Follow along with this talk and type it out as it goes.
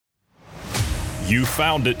You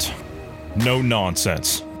found it. No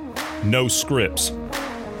nonsense. No scripts.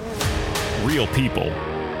 Real people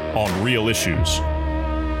on real issues.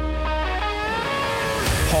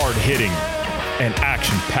 Hard-hitting and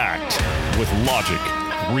action-packed with logic,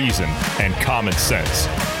 reason, and common sense.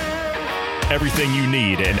 Everything you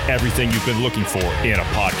need and everything you've been looking for in a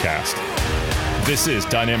podcast. This is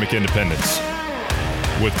Dynamic Independence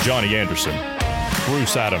with Johnny Anderson,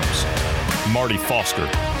 Bruce Adams, Marty Foster,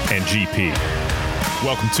 and GP.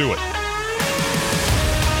 Welcome to it.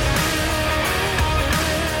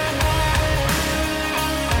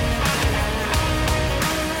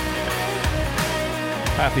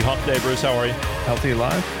 Happy hump day, Bruce. How are you? Healthy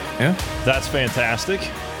alive? Yeah. That's fantastic.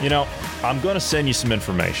 You know, I'm going to send you some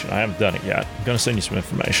information. I haven't done it yet. I'm going to send you some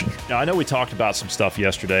information. Now, I know we talked about some stuff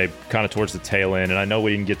yesterday, kind of towards the tail end, and I know we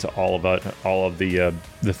didn't get to all of the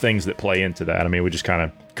things that play into that. I mean, we just kind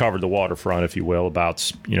of covered the waterfront, if you will, about,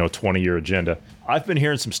 20-year agenda. I've been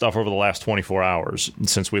hearing some stuff over the last 24 hours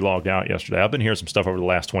since we logged out yesterday. I've been hearing some stuff over the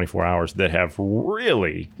last 24 hours that have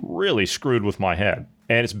really, really screwed with my head.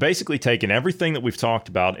 And it's basically taken everything that we've talked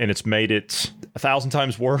about and it's made it 1,000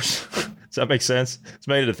 times worse. Does that make sense? It's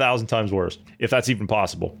made it 1,000 times worse, if that's even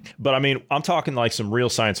possible. But I mean, I'm talking like some real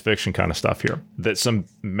science fiction kind of stuff here that some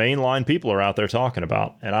mainline people are out there talking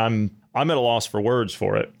about. And I'm at a loss for words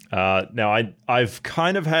for it. Now, I've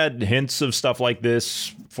kind of had hints of stuff like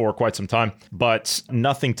this for quite some time, but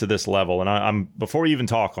nothing to this level. And I'm before we even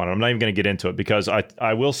talk on it, I'm not even going to get into it because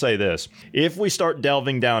I will say this. If we start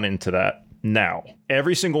delving down into that, now,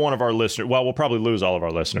 every single one of our listeners, well, we'll probably lose all of our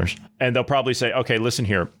listeners, and they'll probably say, okay, listen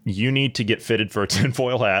here, you need to get fitted for a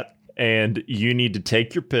tinfoil hat, and you need to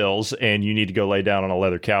take your pills, and you need to go lay down on a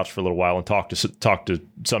leather couch for a little while and talk to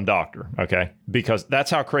some doctor, okay? Because that's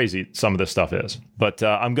how crazy some of this stuff is. But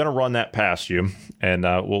I'm going to run that past you, and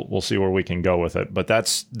we'll see where we can go with it. But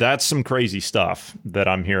that's some crazy stuff that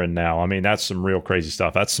I'm hearing now. I mean, that's some real crazy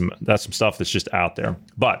stuff. That's some stuff that's just out there.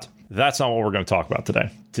 But that's not what we're going to talk about today.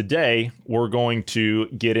 Today, we're going to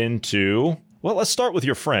get into, well, let's start with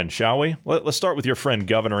your friend, shall we? Let's start with your friend,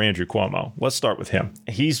 Governor Andrew Cuomo. Let's start with him.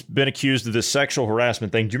 He's been accused of this sexual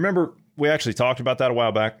harassment thing. Do you remember we actually talked about that a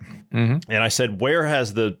while back? Mm-hmm. And I said, where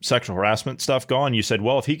has the sexual harassment stuff gone? You said,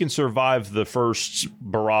 well, if he can survive the first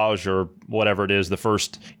barrage or whatever it is, the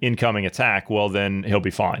first incoming attack, well, then he'll be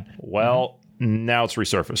fine. Well, now it's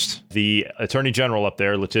resurfaced. The attorney general up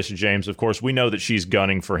there, Letitia James, of course, we know that she's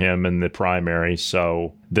gunning for him in the primary.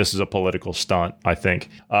 So this is a political stunt, I think.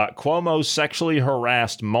 Cuomo sexually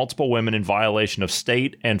harassed multiple women in violation of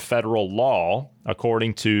state and federal law,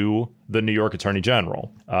 according to the New York Attorney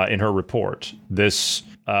General in her report. This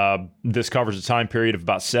covers a time period of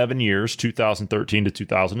about 7 years, 2013 to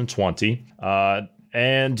 2020.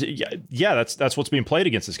 And yeah, that's what's being played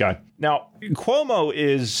against this guy. Now, Cuomo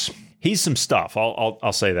he's some stuff.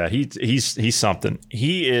 I'll say that he's something.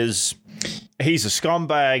 He's a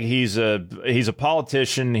scumbag. He's a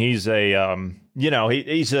politician. He's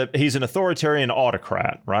he's an authoritarian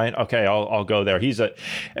autocrat, right? Okay, I'll go there.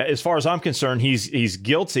 As far as I'm concerned, he's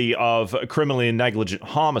guilty of criminally negligent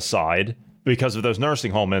homicide because of those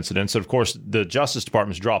nursing home incidents. And of course, the Justice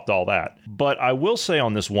Department's dropped all that. But I will say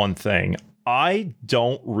on this one thing, I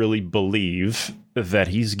don't really believe that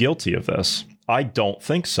he's guilty of this. I don't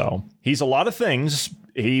think so. He's a lot of things.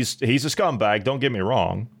 He's a scumbag, don't get me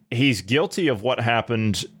wrong. He's guilty of what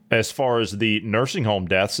happened as far as the nursing home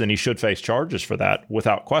deaths, and he should face charges for that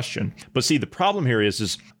without question. But see, the problem here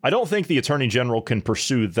is I don't think the attorney general can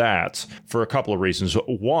pursue that for a couple of reasons.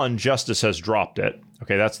 One, justice has dropped it.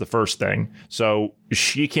 Okay, that's the first thing. So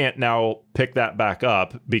she can't now pick that back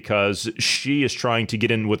up because she is trying to get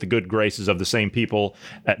in with the good graces of the same people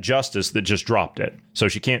at justice that just dropped it. So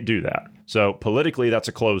she can't do that. So politically, that's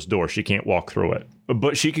a closed door. She can't walk through it.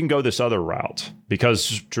 But she can go this other route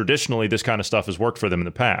because traditionally this kind of stuff has worked for them in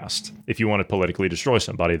the past. If you want to politically destroy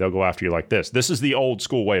somebody, they'll go after you like this. This is the old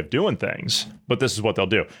school way of doing things, but this is what they'll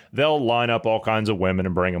do. They'll line up all kinds of women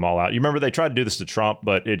and bring them all out. You remember they tried to do this to Trump,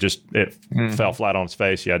 but it fell flat on its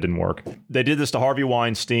face. Yeah, it didn't work. They did this to Harvey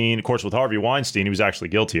Weinstein. Of course, with Harvey Weinstein, he was actually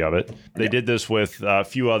guilty of it. They did this with a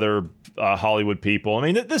few other Hollywood people. I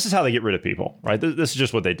mean, this is how they get rid of people, right? This is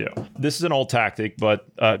just what they do. This is an old tactic, but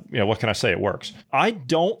what can I say? It works. I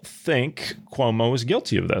don't think Cuomo is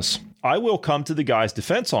guilty of this. I will come to the guy's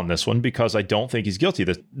defense on this one because I don't think he's guilty of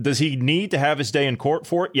this. Does he need to have his day in court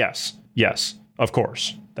for it? Yes. Yes, of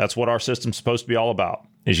course. That's what our system's supposed to be all about,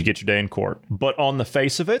 is you get your day in court. But on the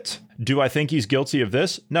face of it, do I think he's guilty of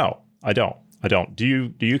this? No, I don't.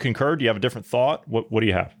 Do you concur? Do you have a different thought? What do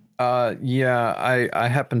you have? Yeah, I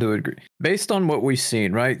happen to agree. Based on what we've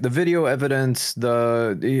seen, right? The video evidence,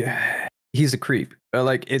 he's a creep.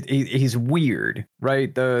 He's weird,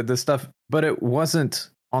 right? The stuff, but it wasn't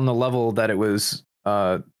on the level that it was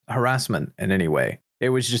harassment in any way. It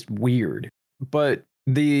was just weird. But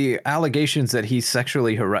the allegations that he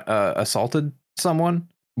sexually assaulted someone,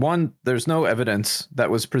 one, there's no evidence that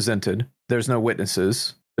was presented. There's no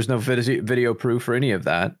witnesses. There's no video proof or any of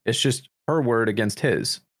that. It's just her word against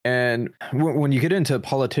his. And when you get into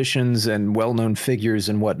politicians and well-known figures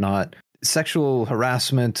and whatnot, sexual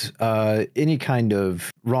harassment, any kind of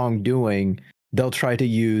wrongdoing, they'll try to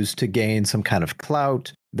use to gain some kind of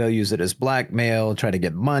clout. They'll use it as blackmail, try to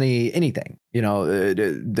get money, anything.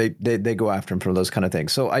 They go after him for those kind of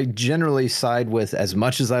things. So I generally side with, as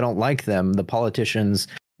much as I don't like them, the politicians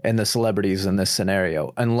and the celebrities in this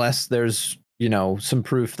scenario, unless there's, some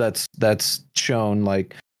proof that's shown,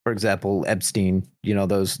 like, for example, Epstein,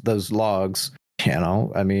 those logs,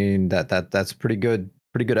 I mean, that's pretty good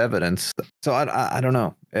evidence. So I don't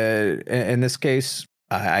know. In this case,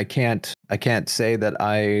 I can't say that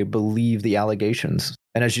I believe the allegations.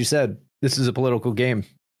 And as you said, this is a political game.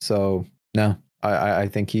 So no, I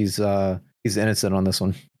think he's innocent on this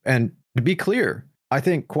one. And to be clear, I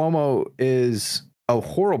think Cuomo is a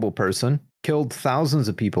horrible person, killed thousands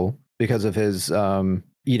of people because of his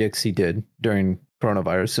edicts he did during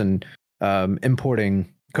coronavirus and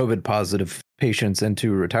importing COVID positive patients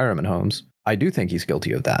into retirement homes. I do think he's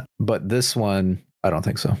guilty of that. But this one, I don't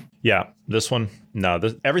think so. Yeah, this one, no.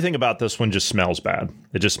 Everything about this one just smells bad.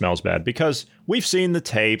 It just smells bad because we've seen the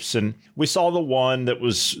tapes and we saw the one that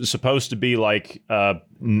was supposed to be like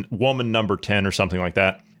woman number 10 or something like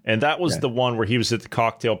that. And that was the one where he was at the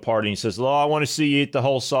cocktail party and he says, I want to see you eat the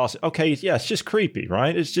whole sauce. Okay, yeah, it's just creepy,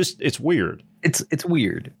 right? It's weird. It's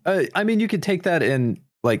weird. I mean, you could take that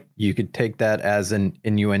as an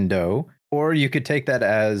innuendo, or you could take that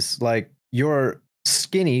as like, you're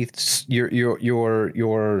skinny,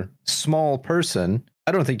 you're small person.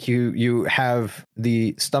 I don't think you have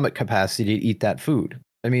the stomach capacity to eat that food.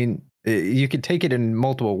 I mean, you could take it in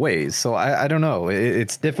multiple ways. So I don't know.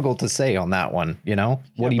 It's difficult to say on that one,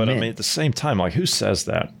 What do you mean? I mean, at the same time, like, who says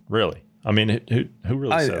that, really? I mean, who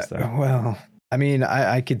really says that? Well, I mean,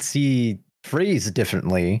 I could see phrased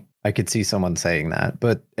differently. I could see someone saying that,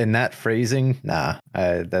 but in that phrasing, nah,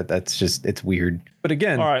 that's just, it's weird. But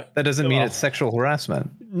again, that doesn't mean it's sexual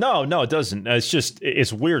harassment. No, it doesn't.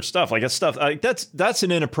 It's weird stuff. Like that's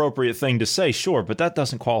an inappropriate thing to say, sure, but that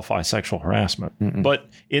doesn't qualify sexual harassment. Mm-mm. But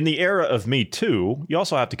in the era of Me Too, you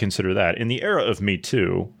also have to consider that. In the era of Me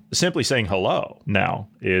Too, simply saying hello now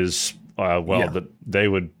is they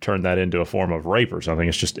would turn that into a form of rape or something.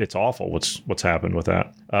 It's awful what's happened with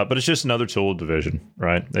that. But it's just another tool of division,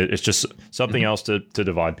 right? It's just something else to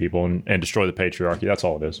divide people and destroy the patriarchy. That's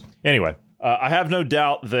all it is. Anyway, I have no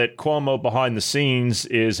doubt that Cuomo behind the scenes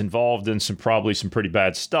is involved in probably some pretty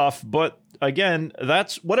bad stuff. But again,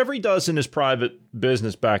 that's whatever he does in his private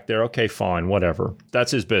business back there. Okay, fine, whatever.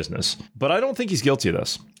 That's his business. But I don't think he's guilty of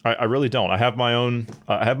this. I really don't. I have my own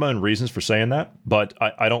reasons for saying that, but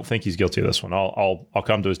I don't think he's guilty of this one. I'll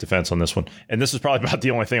come to his defense on this one, and this is probably about the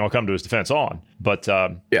only thing I'll come to his defense on. But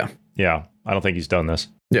yeah, I don't think he's done this.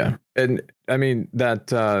 Yeah, and I mean that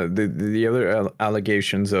the other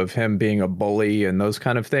allegations of him being a bully and those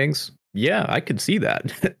kind of things. Yeah, I could see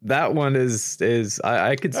that. That one is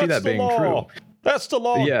I could see that being true. That's the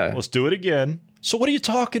law. Yeah, let's do it again. So what are you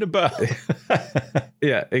talking about?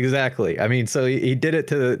 Yeah, exactly. I mean, so he did it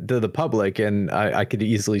to the public, and I could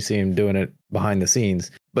easily see him doing it behind the scenes.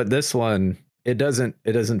 But this one, it doesn't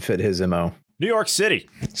fit his MO. New York City.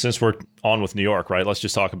 Since we're on with New York, right? Let's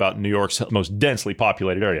just talk about New York's most densely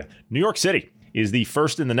populated area. New York City is the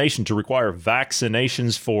first in the nation to require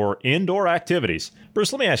vaccinations for indoor activities.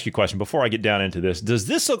 Bruce, let me ask you a question before I get down into this. Does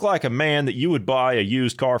this look like a man that you would buy a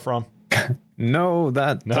used car from? No.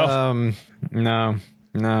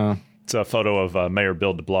 It's a photo of Mayor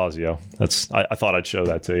Bill de Blasio. I thought I'd show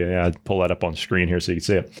that to you. Yeah, I'd pull that up on the screen here so you can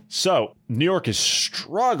see it. So New York is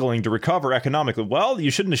struggling to recover economically. Well,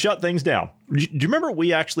 you shouldn't have shut things down. Do you remember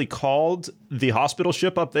we actually called the hospital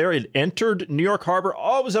ship up there? It entered New York Harbor.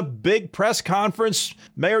 Oh, it was a big press conference.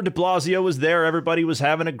 Mayor de Blasio was there. Everybody was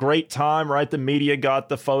having a great time, right? The media got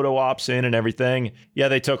the photo ops in and everything. Yeah,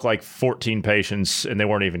 they took like 14 patients, and they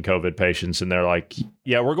weren't even COVID patients. And they're like,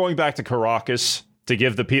 yeah, we're going back to Caracas to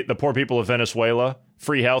give the poor people of Venezuela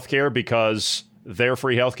free healthcare because their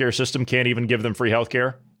free healthcare system can't even give them free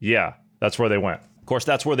healthcare. Yeah, that's where they went. Of course,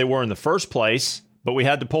 that's where they were in the first place, but we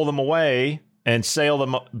had to pull them away and sail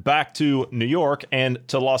them back to New York and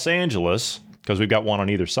to Los Angeles because we've got one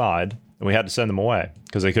on either side, and we had to send them away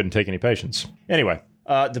because they couldn't take any patients. Anyway,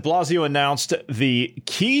 de Blasio announced the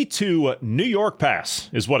Key to New York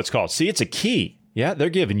Pass is what it's called. See, it's a key. Yeah, they're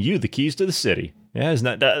giving you the keys to the city. Yeah,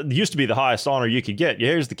 isn't that used to be the highest honor you could get? Yeah,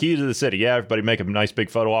 here's the key to the city. Yeah, everybody make a nice big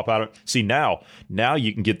photo op out of it. See, now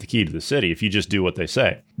you can get the key to the city if you just do what they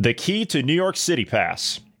say. The key to New York City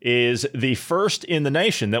Pass is the first in the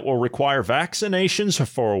nation that will require vaccinations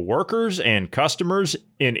for workers and customers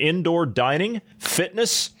in indoor dining,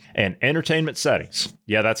 fitness, and entertainment settings.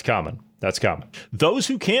 Yeah, that's coming. That's coming. Those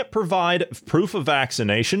who can't provide proof of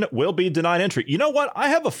vaccination will be denied entry. You know what? I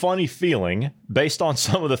have a funny feeling, based on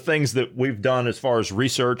some of the things that we've done as far as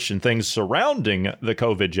research and things surrounding the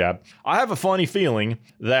COVID jab, I have a funny feeling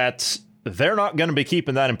that they're not going to be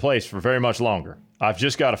keeping that in place for very much longer. I've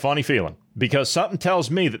just got a funny feeling. Because something tells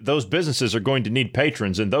me that those businesses are going to need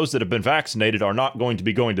patrons, and those that have been vaccinated are not going to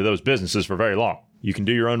be going to those businesses for very long. You can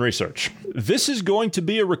do your own research. This is going to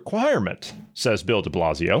be a requirement, says Bill de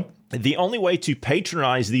Blasio. The only way to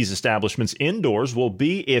patronize these establishments indoors will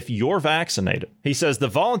be if you're vaccinated. He says the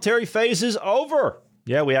voluntary phase is over.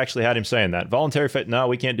 Yeah, we actually had him saying that. Voluntary phase, no,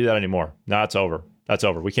 we can't do that anymore. No, it's over. That's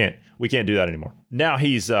over. We can't do that anymore. Now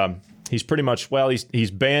he's pretty much,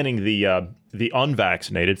 he's banning the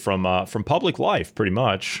unvaccinated from public life, pretty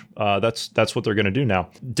much. That's what they're going to do now.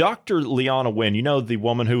 Dr. Leana Wen, you know, the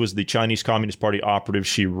woman who was the Chinese Communist Party operative.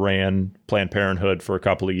 She ran Planned Parenthood for a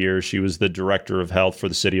couple of years. She was the director of health for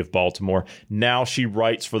the city of Baltimore. Now she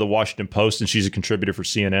writes for the Washington Post, and she's a contributor for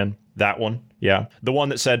CNN. That one, yeah. The one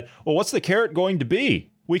that said, well, what's the carrot going to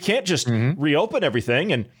be? We can't just reopen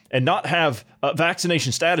everything and not have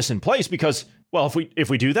vaccination status in place because, well, if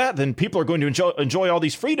we do that, then people are going to enjoy all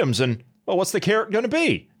these freedoms. And, well, what's the carrot going to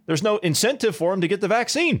be? There's no incentive for them to get the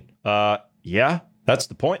vaccine. Yeah, that's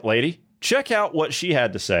the point, lady. Check out what she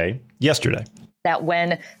had to say yesterday. That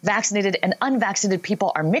when vaccinated and unvaccinated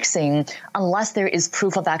people are mixing, unless there is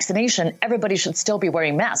proof of vaccination, everybody should still be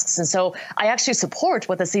wearing masks. And so I actually support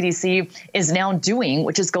what the CDC is now doing,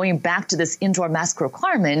 which is going back to this indoor mask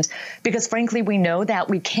requirement, because frankly, we know that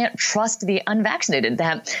we can't trust the unvaccinated,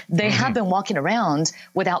 that they have been walking around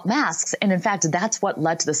without masks. And in fact, that's what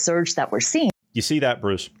led to the surge that we're seeing. You see that,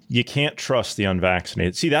 Bruce? You can't trust the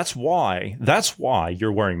unvaccinated. See, that's why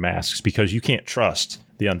you're wearing masks, because you can't trust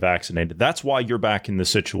the unvaccinated. That's why you're back in this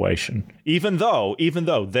situation. Even though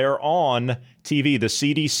they're on TV, the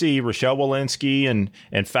CDC, Rochelle Walensky and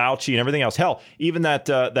Fauci and everything else. Hell, even that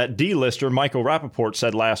D-lister, Michael Rappaport,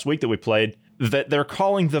 said last week that we played that they're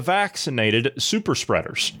calling the vaccinated super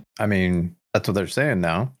spreaders. I mean, that's what they're saying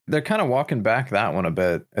now. They're kind of walking back that one a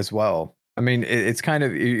bit as well. I mean, it's kind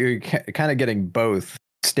of, you're kind of getting both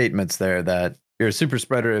statements there, that you're a super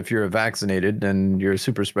spreader if you're vaccinated and you're a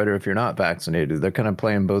super spreader if you're not vaccinated. They're kind of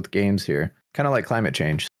playing both games here, kind of like climate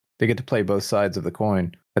change. They get to play both sides of the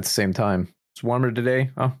coin at the same time. It's warmer today.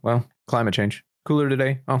 Oh, well, climate change. Cooler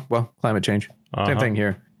today. Oh, well, climate change. Same thing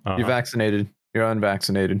here. You're vaccinated. You're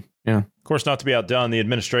unvaccinated. Yeah. Of course, not to be outdone, the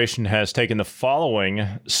administration has taken the following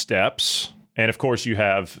steps. And of course, you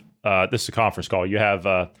have, this is a conference call. You have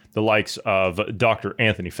the likes of Dr.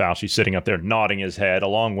 Anthony Fauci sitting up there nodding his head,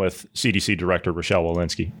 along with CDC Director Rochelle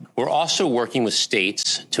Walensky. We're also working with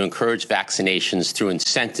states to encourage vaccinations through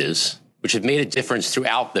incentives, which have made a difference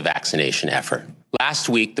throughout the vaccination effort. Last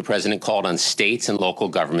week, the president called on states and local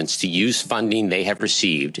governments to use funding they have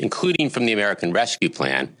received, including from the American Rescue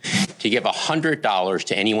Plan, to give $100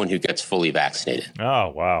 to anyone who gets fully vaccinated. Oh,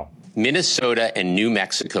 wow. Minnesota and New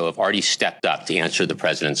Mexico have already stepped up to answer the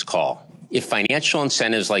president's call. If financial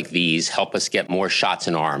incentives like these help us get more shots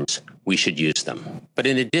in arms, we should use them. But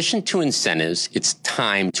in addition to incentives, it's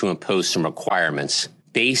time to impose some requirements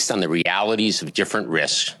based on the realities of different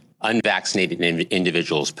risks unvaccinated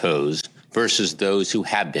individuals pose versus those who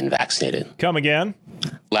have been vaccinated. Come again.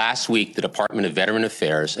 Last week, the Department of Veteran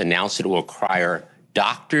Affairs announced it will require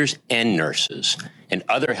doctors and nurses and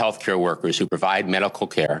other healthcare workers who provide medical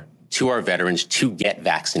care to our veterans to get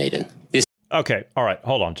vaccinated. Okay. All right.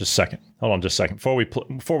 Hold on just a second.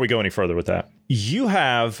 Before we go any further with that, you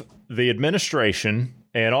have the administration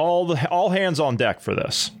and all hands on deck for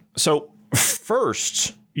this. So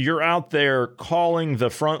first, you're out there calling the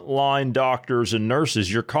frontline doctors and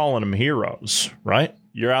nurses, you're calling them heroes, right?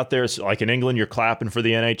 You're out there, like in England, you're clapping for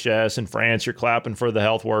the NHS. In France, you're clapping for the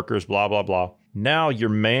health workers, blah, blah, blah. Now you're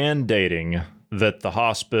mandating that the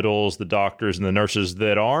hospitals, the doctors, and the nurses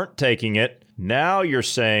that aren't taking it, now you're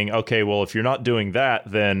saying, okay, well, if you're not doing that,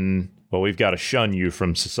 then, well, we've got to shun you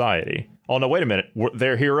from society. Oh, no, wait a minute.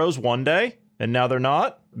 They're heroes one day, and now they're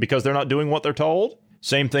not because they're not doing what they're told?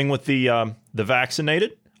 Same thing with the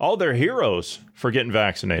vaccinated. Oh, they're heroes for getting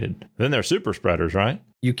vaccinated. Then they're super spreaders, right?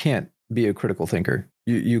 You can't be a critical thinker.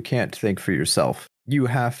 You can't think for yourself. You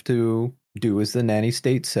have to do as the nanny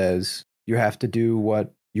state says. You have to do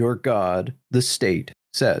what your God, the state,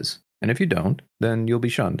 says. And if you don't, then you'll be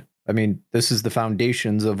shunned. I mean, this is the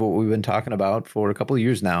foundations of what we've been talking about for a couple of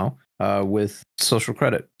years now with social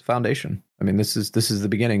credit foundation. I mean, this is the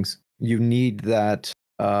beginnings. You need that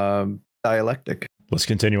dialectic. Let's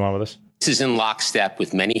continue on with this. This is in lockstep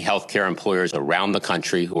with many healthcare employers around the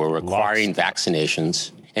country who are requiring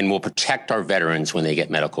vaccinations and will protect our veterans when they get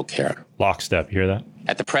medical care. Lockstep, you hear that?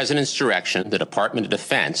 At the president's direction, the Department of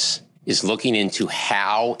Defense is looking into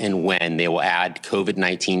how and when they will add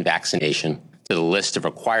COVID-19 vaccination to the list of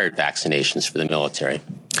required vaccinations for the military.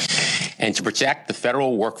 And to protect the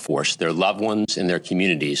federal workforce, their loved ones, and their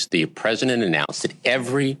communities, the president announced that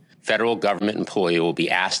every federal government employee will be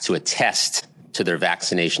asked to attest to their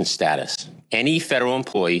vaccination status. Any federal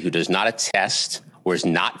employee who does not attest or is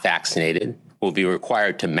not vaccinated will be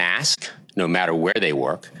required to mask no matter where they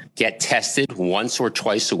work, get tested once or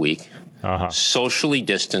twice a week, socially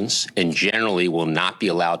distance, and generally will not be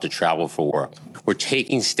allowed to travel for work. We're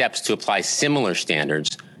taking steps to apply similar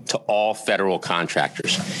standards to all federal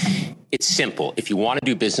contractors. It's simple. If you want to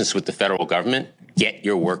do business with the federal government, get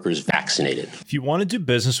your workers vaccinated. If you want to do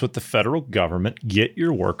business with the federal government, get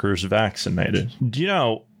your workers vaccinated. You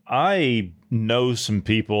know, I know some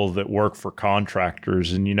people that work for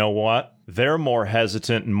contractors, and you know what? They're more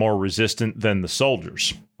hesitant and more resistant than the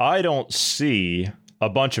soldiers. I don't see a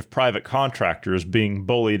bunch of private contractors being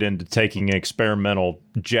bullied into taking an experimental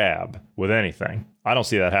jab with anything. I don't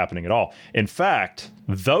see that happening at all. In fact,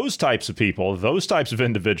 those types of people, those types of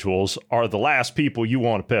individuals are the last people you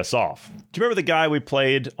want to piss off. Do you remember the guy we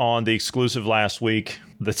played on the exclusive last week?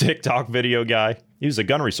 The TikTok video guy? He was a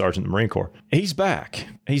gunnery sergeant in the Marine Corps. He's back.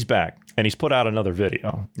 And he's put out another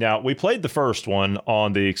video. Now, we played the first one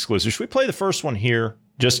on the exclusive. Should we play the first one here?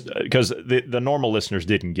 Just because the normal listeners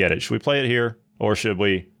didn't get it. Should we play it here? Or should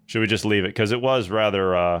we just leave it? Because it was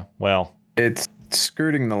rather, It's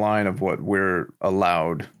skirting the line of what we're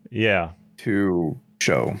allowed to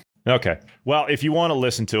show. Okay. Well, if you want to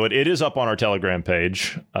listen to it, it is up on our Telegram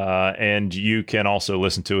page. And you can also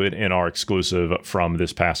listen to it in our exclusive from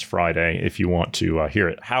this past Friday if you want to hear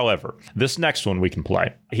it. However, this next one we can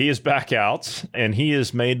play. He is back out and he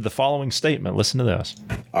has made the following statement. Listen to this.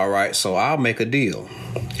 All right. So I'll make a deal.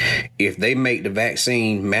 If they make the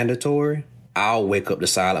vaccine mandatory, I'll wake up the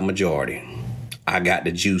silent majority. I got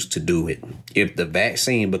the juice to do it. If the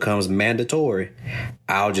vaccine becomes mandatory,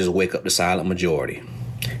 I'll just wake up the silent majority.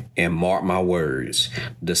 And mark my words,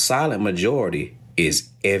 the silent majority is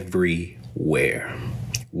everywhere.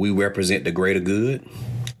 We represent the greater good,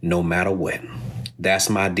 no matter what. That's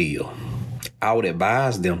my deal. I would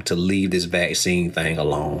advise them to leave this vaccine thing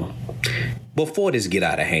alone before this get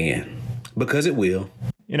out of hand, because it will.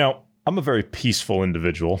 You know, I'm a very peaceful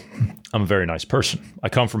individual. I'm a very nice person. I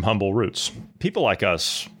come from humble roots. People like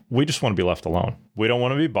us, we just want to be left alone. We don't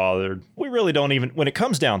want to be bothered. We really don't even, when it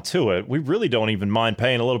comes down to it, we really don't even mind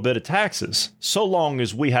paying a little bit of taxes, so long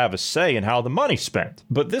as we have a say in how the money's spent.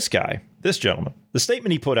 But this guy, this gentleman, the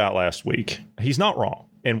statement he put out last week, he's not wrong.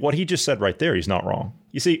 And what he just said right there, he's not wrong.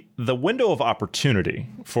 You see, the window of opportunity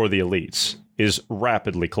for the elites is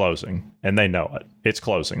rapidly closing, and they know it. It's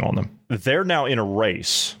closing on them. They're now in a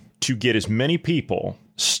race to get as many people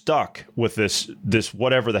stuck with this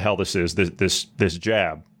whatever the hell this is, this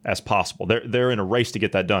jab, as possible. They're in a race to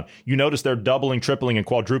get that done. You notice they're doubling, tripling, and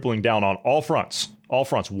quadrupling down on all fronts. All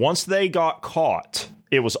fronts. Once they got caught,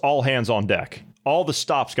 it was all hands on deck. All the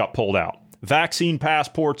stops got pulled out. Vaccine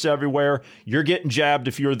passports everywhere. You're getting jabbed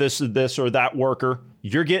if you're this or that worker.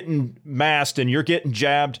 You're getting masked and you're getting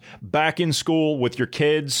jabbed back in school with your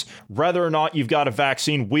kids. Whether or not you've got a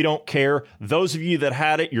vaccine, we don't care. Those of you that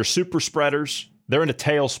had it, you're super spreaders. They're in a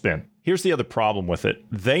tailspin. Here's the other problem with it.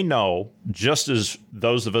 They know, just as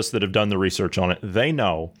those of us that have done the research on it, they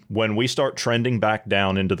know when we start trending back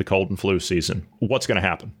down into the cold and flu season, what's going to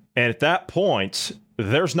happen. And at that point,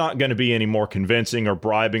 there's not going to be any more convincing or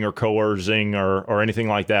bribing or coercing or anything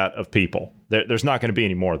like that of people. There's not going to be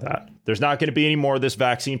any more of that. There's not going to be any more of this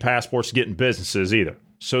vaccine passports getting businesses either.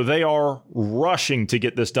 So they are rushing to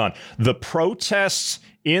get this done. The protests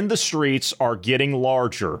in the streets are getting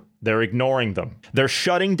larger. They're ignoring them. They're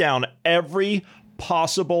shutting down every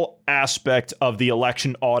possible aspect of the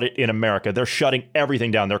election audit in America. They're shutting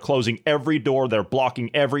everything down. They're closing every door. They're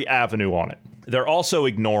blocking every avenue on it. They're also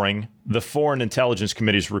ignoring the Foreign Intelligence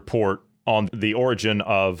Committee's report on the origin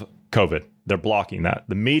of COVID. They're blocking that.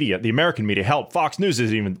 The media, the American media, hell, Fox News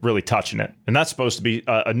isn't even really touching it. And that's supposed to be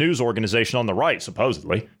a news organization on the right,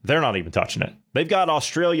 supposedly. They're not even touching it. They've got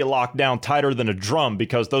Australia locked down tighter than a drum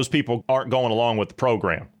because those people aren't going along with the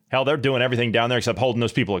program. Hell, they're doing everything down there except holding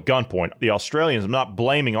those people at gunpoint. The Australians, I'm not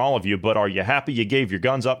blaming all of you, but are you happy you gave your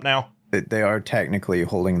guns up now? They are technically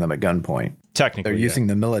holding them at gunpoint. Technically, they're using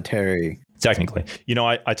the military. Technically.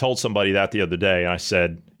 I told somebody that the other day, and I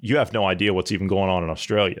said, you have no idea what's even going on in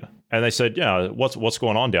Australia. And they said, yeah, what's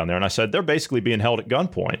going on down there? And I said, they're basically being held at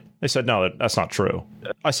gunpoint. They said, no, that's not true.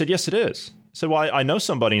 I said, yes, it is. I said, well, I know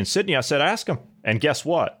somebody in Sydney. I said, ask them. And guess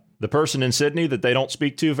what? The person in Sydney that they don't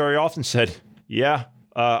speak to very often said, yeah,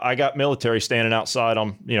 I got military standing outside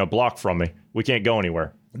on, block from me. We can't go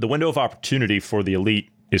anywhere. The window of opportunity for the elite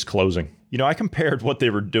is closing. I compared what they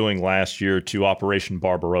were doing last year to Operation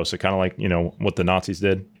Barbarossa, kind of like, what the Nazis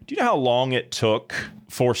did. Do you know how long it took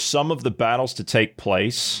for some of the battles to take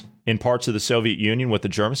place in parts of the Soviet Union with the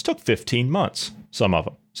Germans? It took 15 months, some of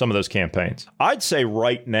those campaigns. I'd say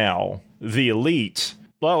right now, the elite,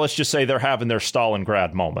 well, let's just say they're having their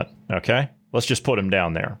Stalingrad moment, okay? Let's just put them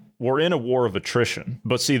down there. We're in a war of attrition.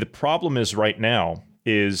 But see, the problem is right now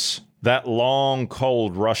is that long,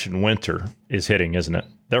 cold Russian winter is hitting, isn't it?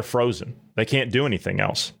 They're frozen. They can't do anything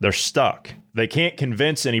else. They're stuck. They can't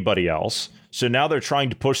convince anybody else. So now they're trying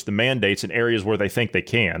to push the mandates in areas where they think they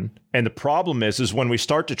can. And the problem is when we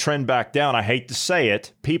start to trend back down, I hate to say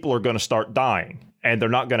it, people are going to start dying. And they're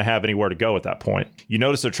not going to have anywhere to go at that point. You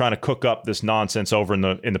notice they're trying to cook up this nonsense over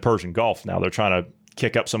in the Persian Gulf now. They're trying to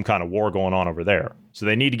kick up some kind of war going on over there. So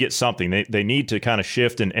they need to get something. They need to kind of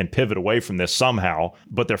shift and pivot away from this somehow,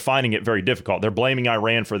 but they're finding it very difficult. They're blaming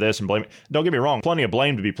Iran for this and blaming... Don't get me wrong, plenty of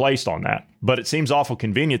blame to be placed on that. But it seems awful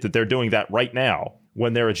convenient that they're doing that right now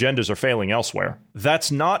when their agendas are failing elsewhere.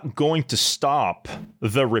 That's not going to stop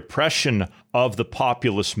the repression of the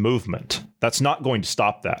populist movement. That's not going to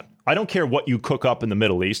stop that. I don't care what you cook up in the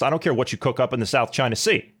Middle East. I don't care what you cook up in the South China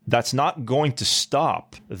Sea. That's not going to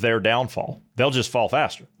stop their downfall. They'll just fall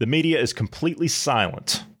faster. The media is completely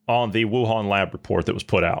silent on the Wuhan lab report that was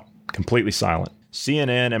put out. Completely silent.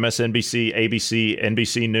 CNN, MSNBC, ABC,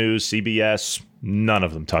 NBC News, CBS, none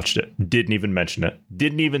of them touched it. Didn't even mention it.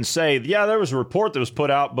 Didn't even say, yeah, there was a report that was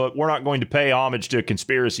put out, but we're not going to pay homage to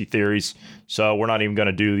conspiracy theories, so we're not even going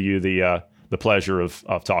to do you the pleasure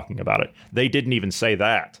of talking about it. They didn't even say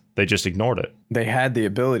that. They just ignored it. They had the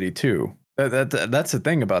ability to. That's the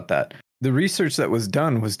thing about that. The research that was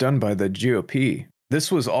done by the GOP.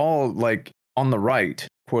 This was all like on the right,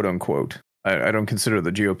 quote unquote. I don't consider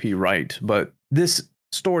the GOP right, but this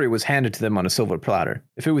story was handed to them on a silver platter.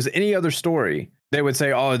 If it was any other story, they would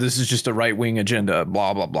say, oh, this is just a right-wing agenda,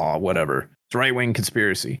 blah, blah, blah, whatever. It's a right-wing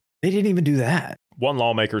conspiracy. They didn't even do that. One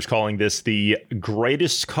lawmaker is calling this the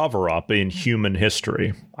greatest cover-up in human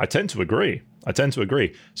history. I tend to agree.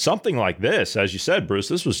 Something like this, as you said, Bruce,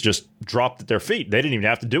 this was just dropped at their feet. They didn't even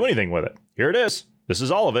have to do anything with it. Here it is. This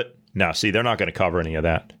is all of it. Now, see, they're not going to cover any of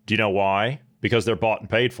that. Do you know why? Because they're bought and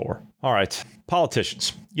paid for. All right,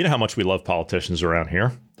 politicians. You know how much we love politicians around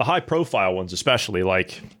here. The high-profile ones especially,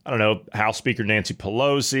 like, I don't know, House Speaker Nancy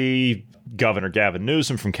Pelosi, Governor Gavin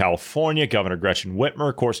Newsom from California, Governor Gretchen Whitmer,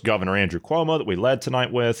 of course, Governor Andrew Cuomo that we led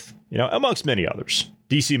tonight with, amongst many others.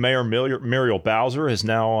 D.C. Mayor Muriel Bowser has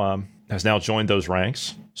now joined those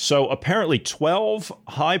ranks. So apparently 12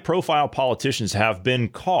 high-profile politicians have been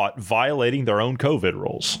caught violating their own COVID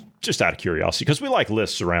rules. Just out of curiosity, because we like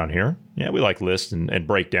lists around here. Yeah, we like lists and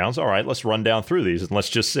breakdowns. All right, let's run down through these and let's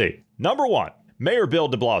just see. Number 1, Mayor Bill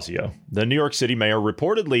de Blasio. The New York City mayor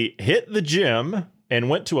reportedly hit the gym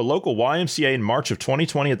and went to a local YMCA in March of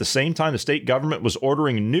 2020 at the same time the state government was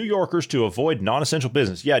ordering New Yorkers to avoid non-essential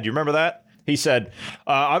business. Yeah, do you remember that? He said,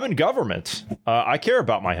 I'm in government. I care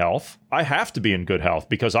about my health. I have to be in good health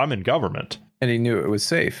because I'm in government. And he knew it was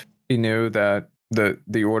safe. He knew that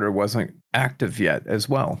the order wasn't active yet as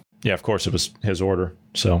well. Yeah, of course, it was his order.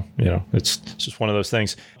 So, it's just one of those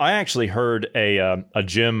things. I actually heard a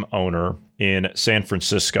gym owner in San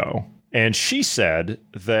Francisco, and she said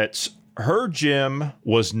that her gym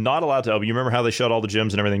was not allowed to open. You remember how they shut all the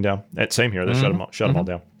gyms and everything down? Same here. They shut them all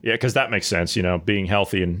down. Yeah, because that makes sense. Being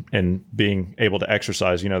healthy and being able to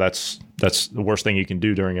exercise, that's the worst thing you can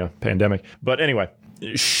do during a pandemic. But anyway,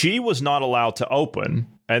 she was not allowed to open.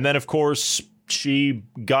 And then, of course, she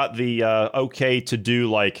got the okay to do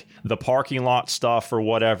like the parking lot stuff or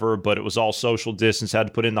whatever, but it was all social distance, had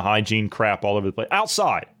to put in the hygiene crap all over the place.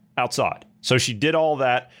 Outside. So she did all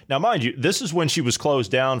that. Now, mind you, this is when she was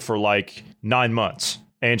closed down for like 9 months.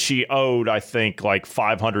 And she owed, I think, like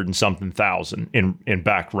 500 and something thousand in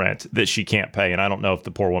back rent that she can't pay. And I don't know if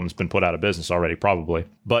the poor woman's been put out of business already, probably.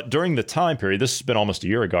 But during the time period, this has been almost a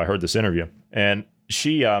year ago, I heard this interview. And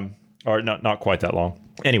she, or not quite that long.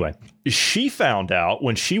 Anyway, she found out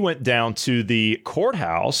when she went down to the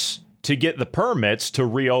courthouse to get the permits to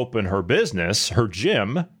reopen her business, her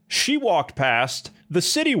gym, she walked past the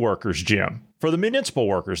city workers' gym for the municipal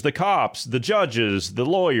workers, the cops, the judges, the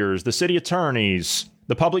lawyers, the city attorneys,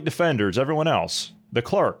 the public defenders, everyone else, the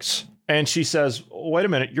clerks. And she says, wait a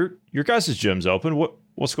minute, your guys' gym's open.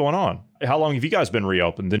 What's going on? How long have you guys been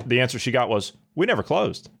reopened? The answer she got was, we never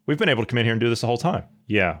closed. We've been able to come in here and do this the whole time.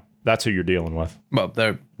 Yeah, that's who you're dealing with. Well,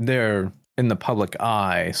 they're in the public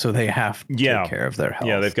eye, so they have to take care of their health.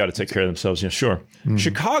 Yeah, they've got to take care of themselves. Yeah, sure. Mm-hmm.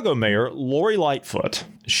 Chicago Mayor Lori Lightfoot,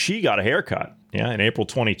 she got a haircut. Yeah, in April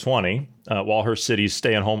 2020, while her city's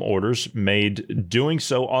stay-at-home orders made doing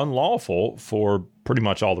so unlawful for pretty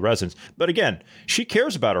much all the residents. But again, she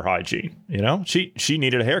cares about her hygiene. She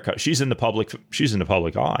needed a haircut. She's in the public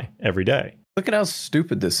eye every day. Look at how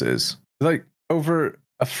stupid this is. Like, over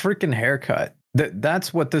a freaking haircut.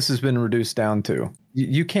 That's what this has been reduced down to.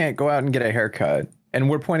 You can't go out and get a haircut. And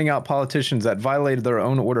we're pointing out politicians that violated their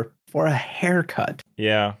own order for a haircut.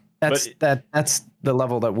 Yeah. That's the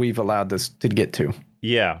level that we've allowed this to get to.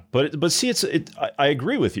 Yeah, but see, I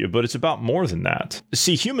agree with you, but it's about more than that.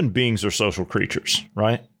 See, human beings are social creatures,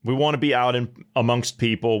 right? We want to be out amongst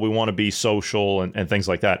people. We want to be social and things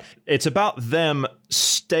like that. It's about them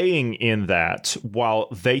staying in that while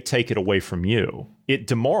they take it away from you. It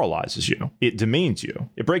demoralizes you. It demeans you.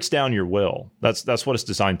 It breaks down your will. That's what it's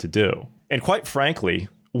designed to do. And quite frankly,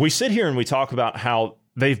 we sit here and we talk about how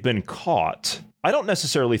they've been caught. I don't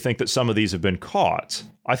necessarily think that some of these have been caught.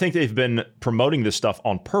 I think they've been promoting this stuff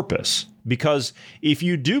on purpose, because if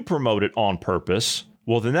you do promote it on purpose,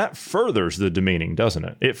 well, then that furthers the demeaning, doesn't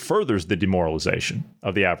it? It furthers the demoralization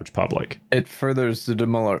of the average public. It furthers the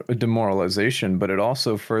demoralization, but it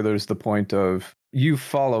also furthers the point of, you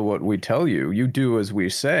follow what we tell you, you do as we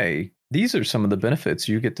say. These are some of the benefits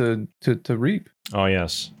you get to reap. Oh,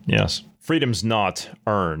 yes. Yes. Freedom's not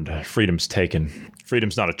earned. Freedom's taken.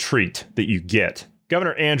 Freedom's not a treat that you get.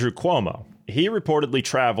 Governor Andrew Cuomo, he reportedly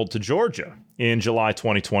traveled to Georgia in July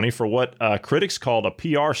 2020 for what critics called a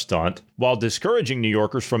PR stunt, while discouraging New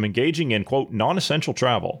Yorkers from engaging in, quote, non-essential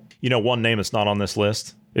travel. One name that's not on this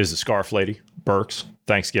list is the Scarf Lady, Burks,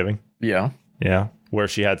 Thanksgiving. Yeah. Yeah, where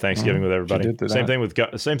she had Thanksgiving with everybody. Same thing with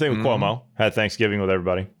Cuomo, had Thanksgiving with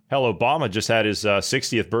everybody. Hell, Obama just had his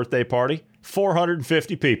 60th birthday party.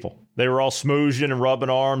 450 people. They were all smoozing and rubbing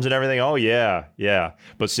arms and everything. Oh, yeah, yeah.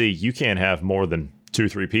 But see, you can't have more than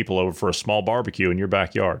 2-3 people over for a small barbecue in your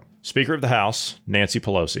backyard. Speaker of the House, Nancy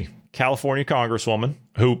Pelosi. California Congresswoman,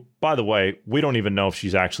 who, by the way, we don't even know if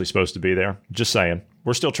she's actually supposed to be there. Just saying.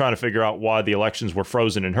 We're still trying to figure out why the elections were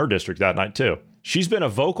frozen in her district that night, too. She's been a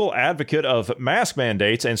vocal advocate of mask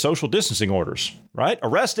mandates and social distancing orders, right?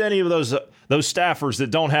 Arrest any of those staffers that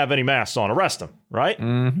don't have any masks on. Arrest them, right?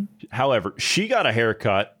 Mm-hmm. However, she got a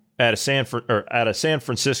haircut at a San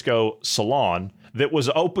Francisco salon that was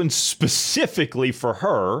open specifically for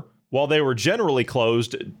her, while they were generally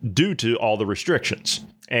closed due to all the restrictions.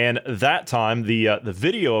 And that time, the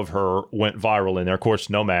video of her went viral in there. Of course,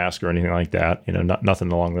 no mask or anything like that.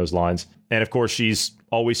 Nothing along those lines. And of course, she's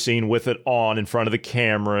always seen with it on in front of the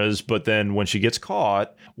cameras. But then when she gets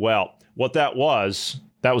caught, well, what that was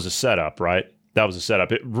a setup, right? That was a setup.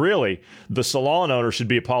 The salon owner should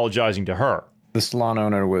be apologizing to her. The salon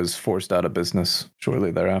owner was forced out of business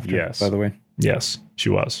shortly thereafter, yes. By the way. Yes, she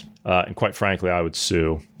was. And quite frankly, I would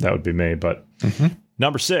sue. That would be me. But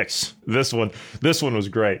Number 6, this one was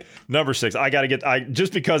great. Number 6,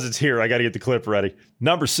 just because it's here, I got to get the clip ready.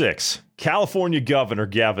 Number 6, California Governor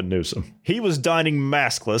Gavin Newsom. He was dining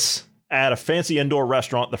maskless at a fancy indoor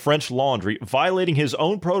restaurant, the French Laundry, violating his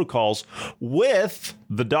own protocols with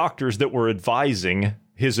the doctors that were advising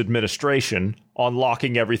his administration on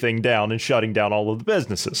locking everything down and shutting down all of the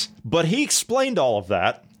businesses. But he explained all of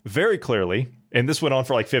that very clearly. And this went on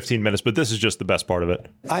for like 15 minutes, but this is just the best part of it.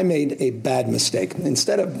 I made a bad mistake.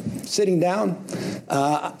 Instead of sitting down,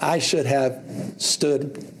 I should have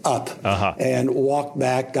stood up and walked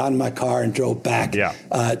back, got in my car, and drove back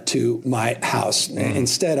to my house.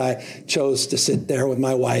 Instead, I chose to sit there with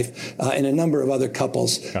my wife and a number of other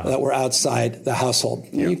couples that were outside the household.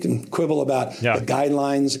 You can quibble about the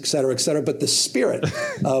guidelines, et cetera, but the spirit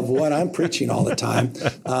of what I'm preaching all the time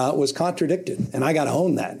was contradicted, and I got to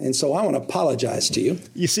own that. And so I want to apologize to you.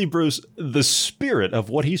 You see, Bruce, the spirit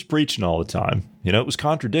of what he's preaching all the time, it was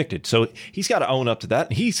contradicted. So he's got to own up to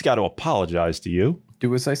that. He's got to apologize to you.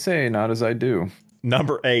 Do as I say, not as I do.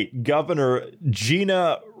 Number 8, Governor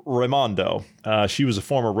Gina Raimondo. She was a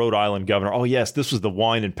former Rhode Island governor. Oh, yes, this was the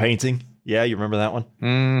wine and painting. Yeah, you remember that one?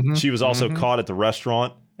 Mm-hmm. She was also caught at the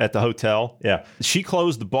restaurant. At the hotel. Yeah. She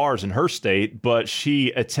closed the bars in her state, but she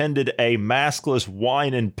attended a maskless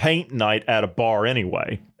wine and paint night at a bar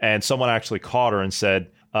anyway. And someone actually caught her and said,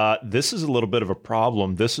 this is a little bit of a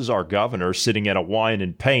problem. This is our governor sitting at a wine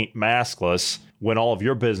and paint maskless when all of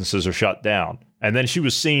your businesses are shut down. And then she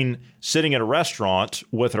was seen sitting at a restaurant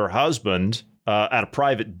with her husband at a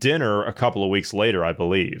private dinner a couple of weeks later, I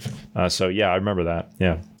believe. So, yeah, I remember that.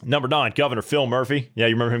 Yeah. Number 9, Governor Phil Murphy. Yeah,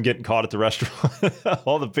 you remember him getting caught at the restaurant?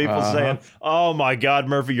 All the people saying, oh, my God,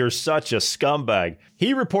 Murphy, you're such a scumbag.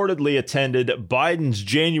 He reportedly attended Biden's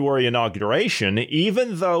January inauguration,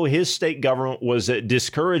 even though his state government was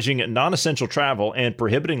discouraging non-essential travel and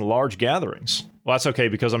prohibiting large gatherings. Well, that's okay,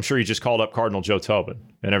 because I'm sure he just called up Cardinal Joe Tobin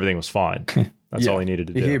and everything was fine. That's all he needed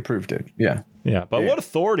to do. He approved it. Yeah. Yeah. But what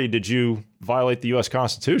authority did you violate the U.S.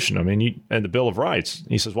 Constitution? I mean, and the Bill of Rights.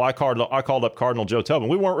 He says, well, I called up Cardinal Joe Tobin.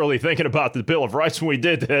 We weren't really thinking about the Bill of Rights when we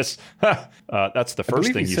did this. That's the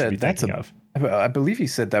first thing you should be thinking of. I believe he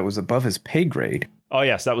said that was above his pay grade. Oh,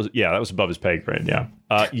 yes. That was above his pay grade.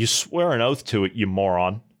 Yeah. You swear an oath to it, you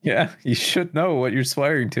moron. Yeah, you should know what you're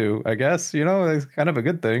swearing to, I guess. It's kind of a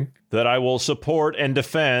good thing. That I will support and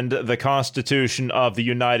defend the Constitution of the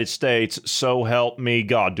United States, so help me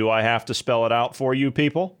God. Do I have to spell it out for you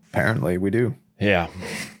people? Apparently, we do. Yeah.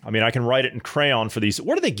 I mean, I can write it in crayon for these.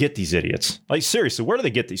 Where do they get these idiots? Like, seriously, where do they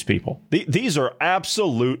get these people? These are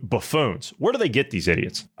absolute buffoons. Where do they get these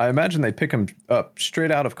idiots? I imagine they pick them up straight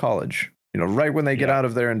out of college. Right when they get out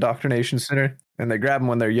of their indoctrination center, and they grab them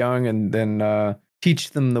when they're young and then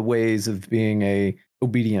teach them the ways of being a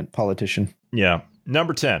obedient politician. Yeah.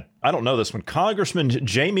 Number 10. I don't know this one. Congressman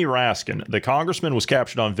Jamie Raskin. The congressman was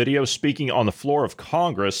captured on video speaking on the floor of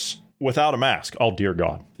Congress without a mask. Oh, dear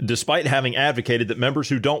God. Despite having advocated that members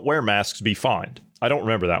who don't wear masks be fined. I don't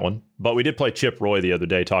remember that one, but we did play Chip Roy the other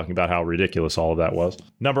day talking about how ridiculous all of that was.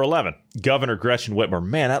 Number 11, Governor Gretchen Whitmer.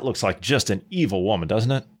 Man, that looks like just an evil woman,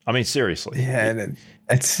 doesn't it? I mean, seriously. Yeah, and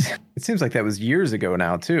it seems like that was years ago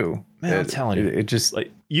now, too. Man, I'm telling you. It just...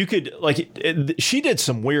 like you could, she did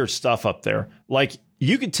some weird stuff up there. Like,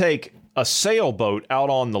 you could take a sailboat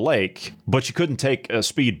out on the lake, but you couldn't take a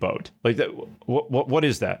speedboat. Like, that. What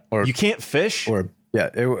is that? Or you can't fish? Yeah,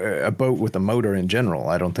 a boat with a motor in general.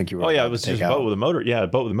 I don't think you were. Oh yeah, it was just a boat with a motor. Yeah, a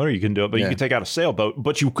boat with a motor you can do it, but you could take out a sailboat,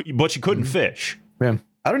 but you couldn't fish. Yeah,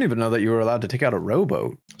 I don't even know that you were allowed to take out a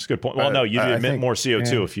rowboat. That's a good point. Well, no, you emit more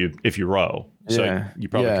CO2 if you row, so you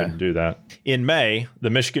probably couldn't do that. In May, the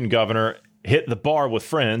Michigan governor hit the bar with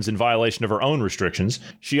friends in violation of her own restrictions.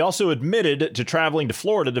 She also admitted to traveling to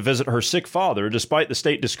Florida to visit her sick father, despite the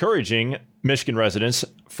state discouraging Michigan residents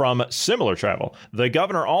from similar travel. The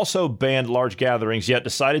governor also banned large gatherings, yet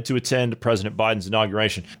decided to attend President Biden's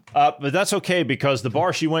inauguration. But that's okay, because the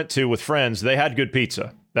bar she went to with friends, they had good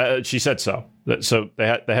pizza. She said so. So they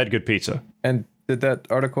had good pizza. And did that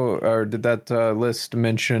article or did that list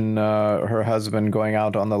mention her husband going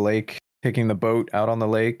out on the lake, taking the boat out on the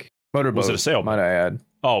lake? Motorboat, was it a sailboat? Might I add?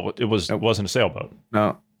 Oh, it wasn't a sailboat.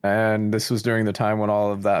 No, and this was during the time when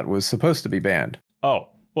all of that was supposed to be banned. Oh,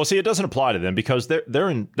 well, see, it doesn't apply to them because they're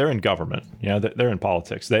in government. Yeah, they're in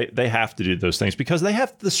politics. They have to do those things because they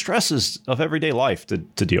have the stresses of everyday life to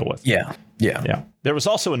deal with. Yeah. There was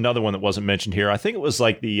also another one that wasn't mentioned here. I think it was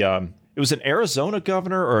like it was an Arizona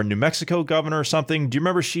governor or a New Mexico governor or something. Do you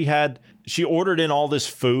remember she ordered in all this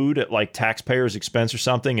food at like taxpayers' expense or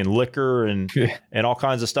something, and liquor and all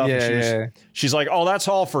kinds of stuff? She's like, oh, that's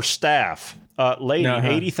all for staff. Lady,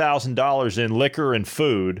 $80,000 in liquor and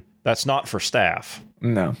food. That's not for staff.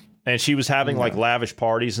 No. And she was having like lavish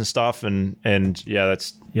parties and stuff. And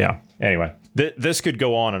Anyway, this could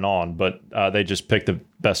go on, but they just picked the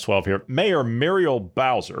best 12 here. Mayor Muriel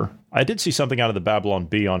Bowser. I did see something out of the Babylon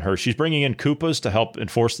Bee on her. She's bringing in Koopas to help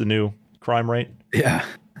enforce the new crime rate. Yeah.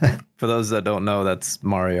 For those that don't know, that's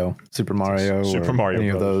Mario. Super Mario. Super Mario. Any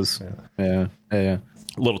of those. Yeah.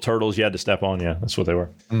 Little turtles you had to step on. Yeah, that's what they were.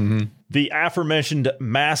 Mm-hmm. The aforementioned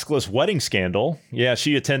maskless wedding scandal. Yeah,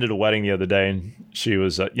 she attended a wedding the other day, and she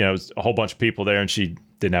was, it was a whole bunch of people there, and she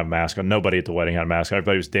didn't have a mask on. Nobody at the wedding had a mask on.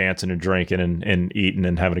 Everybody was dancing and drinking and eating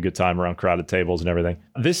and having a good time around crowded tables and everything.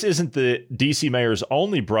 This isn't the D.C. mayor's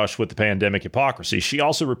only brush with the pandemic hypocrisy. She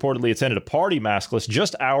also reportedly attended a party maskless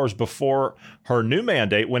just hours before her new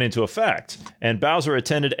mandate went into effect. And Bowser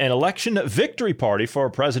attended an election victory party for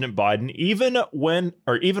President Biden,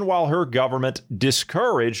 even while her government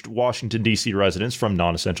discouraged Washington, D.C. residents from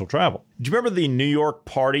non-essential travel. Do you remember the New York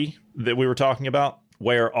party that we were talking about?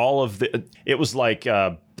 Where all of it was like,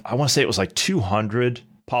 I want to say it was like 200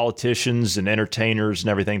 politicians and entertainers and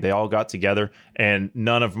everything. They all got together and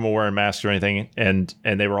none of them were wearing masks or anything. And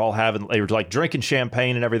they were like drinking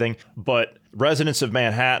champagne and everything. But residents of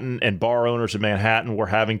Manhattan and bar owners of Manhattan were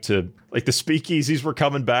having to, like, the speakeasies were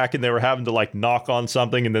coming back and they were having to like knock on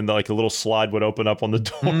something. And then like a little slide would open up on the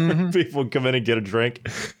door and people would come in and get a drink.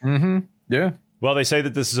 Mm-hmm. Yeah. Well, they say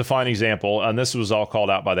that this is a fine example, and this was all called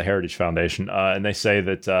out by the Heritage Foundation, and they say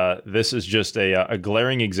that this is just a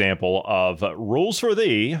glaring example of rules for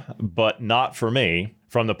thee, but not for me.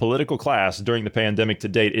 from the political class during the pandemic to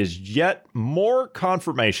date is yet more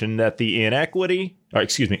confirmation that the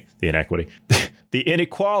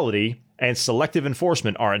inequality and selective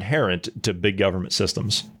enforcement are inherent to big government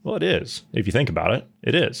systems. Well, it is. If you think about it,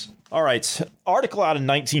 it is. All right. Article out in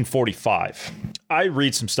 1945. I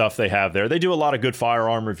read some stuff they have there. They do a lot of good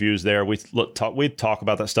firearm reviews there. We talk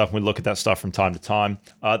about that stuff. And we look at that stuff from time to time.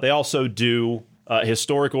 They also do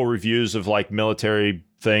historical reviews of like military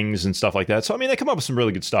things and stuff like that. So, I mean, they come up with some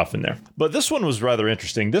really good stuff in there. But this one was rather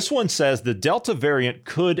interesting. This one says the Delta variant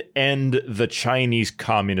could end the Chinese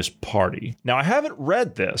Communist Party. Now, I haven't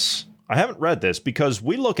read this because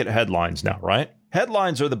we look at headlines now, right?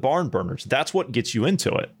 Headlines are the barn burners. That's what gets you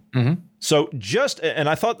into it. Mm-hmm. So and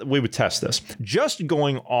I thought that we would test this. Just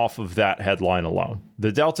going off of that headline alone,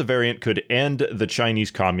 the Delta variant could end the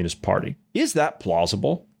Chinese Communist Party. Is that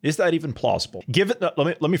plausible? Is that even plausible?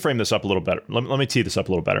 Let me frame this up a little better. Let me tee this up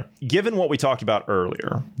a little better. Given what we talked about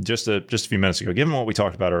earlier, just a few minutes ago, given what we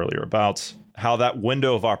talked about earlier about how that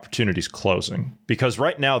window of opportunity is closing, because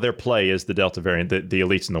right now their play is the Delta variant, the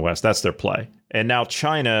elites in the West. That's their play. And now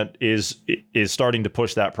China is starting to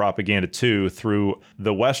push that propaganda too through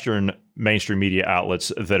the Western mainstream media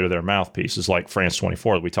outlets that are their mouthpieces, like France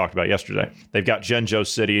 24 that we talked about yesterday. They've got Zhengzhou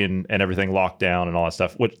City and everything locked down and all that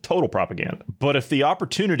stuff, with total propaganda. But if the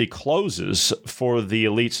opportunity closes for the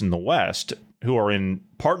elites in the West who are in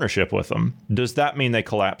partnership with them, does that mean they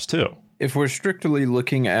collapse too? If we're strictly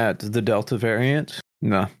looking at the Delta variant,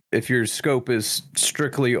 no. If your scope is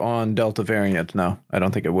strictly on Delta variant, no, I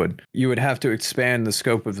don't think it would. You would have to expand the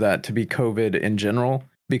scope of that to be COVID in general,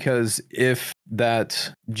 because if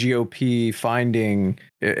that GOP finding,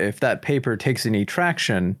 if that paper takes any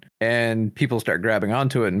traction and people start grabbing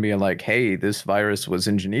onto it and being like, hey, this virus was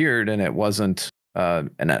engineered and it wasn't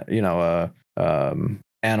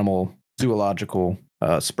animal zoological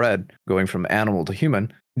spread going from animal to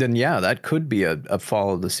human, then yeah, that could be a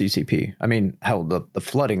fall of the CCP. I mean, hell, the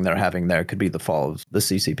flooding they're having there could be the fall of the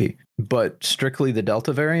CCP. But strictly the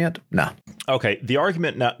Delta variant, no. Okay, the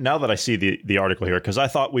argument, now that I see the article here, because I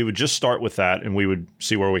thought we would just start with that and we would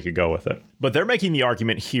see where we could go with it. But they're making the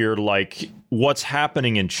argument here like what's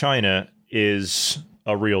happening in China is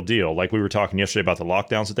a real deal. Like we were talking yesterday about the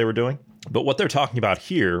lockdowns that they were doing. But what they're talking about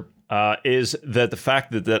here is that the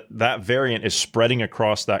fact that variant is spreading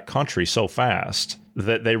across that country so fast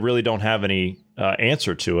that they really don't have any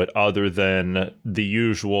answer to it other than the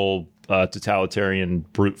usual totalitarian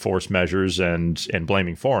brute force measures and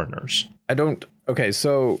blaming foreigners.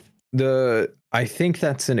 So I think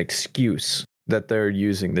that's an excuse that they're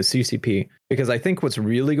using, the CCP, because I think what's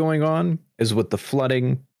really going on is with the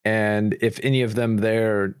flooding, and if any of them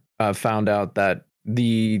there found out that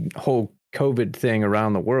the whole COVID thing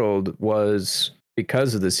around the world was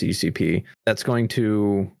because of the CCP, that's going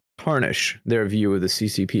to tarnish their view of the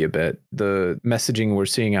CCP a bit. The messaging we're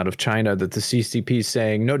seeing out of China that the CCP is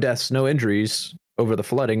saying no deaths, no injuries over the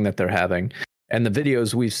flooding that they're having. And the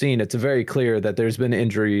videos we've seen, it's very clear that there's been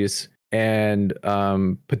injuries and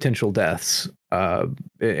potential deaths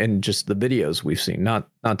in just the videos we've seen, not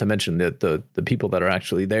to mention that the people that are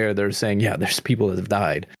actually there, they're saying, yeah, there's people that have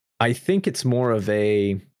died. I think it's more of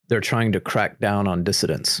they're trying to crack down on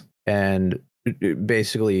dissidents and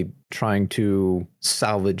basically trying to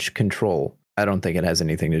salvage control. I don't think it has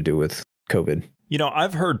anything to do with COVID. You know,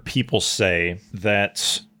 I've heard people say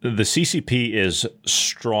that the CCP is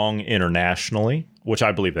strong internationally, which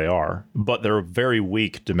I believe they are, but they're very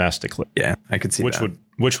weak domestically. Yeah, I could see that.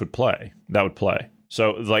 Which would play. That would play.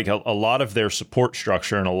 So like a lot of their support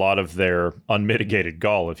structure and a lot of their unmitigated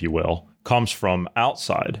gall, if you will, comes from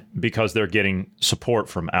outside because they're getting support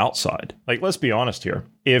from outside. Like, let's be honest here.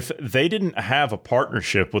 If they didn't have a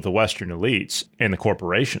partnership with the Western elites and the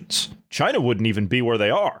corporations, China wouldn't even be where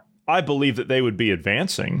they are. I believe that they would be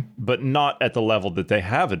advancing, but not at the level that they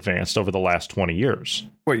have advanced over the last 20 years.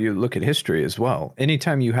 Well, you look at history as well.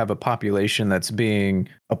 Anytime you have a population that's being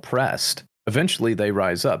oppressed, eventually they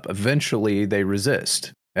rise up. Eventually they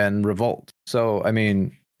resist and revolt. So, I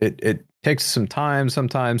mean, it takes some time.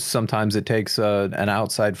 Sometimes it takes an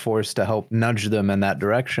outside force to help nudge them in that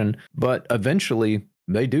direction. But eventually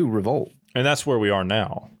they do revolt. And that's where we are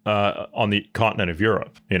now on the continent of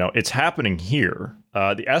Europe. You know, it's happening here.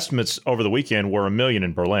 The estimates over the weekend were 1 million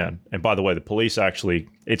in Berlin. And by the way, the police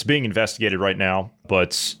it's being investigated right now.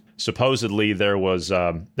 But supposedly there was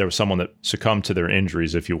someone that succumbed to their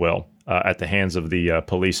injuries, if you will, at the hands of the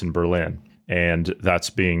police in Berlin. And that's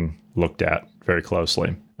being looked at very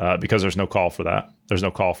closely because there's no call for that. There's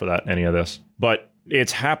no call for that in any of this. But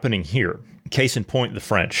it's happening here. Case in point, the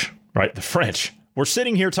French, right? The French. We're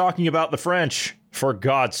sitting here talking about the French, for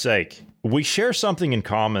God's sake. We share something in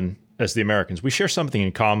common as the Americans, we share something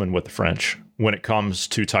in common with the French when it comes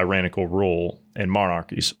to tyrannical rule and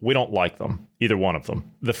monarchies. We don't like them, either one of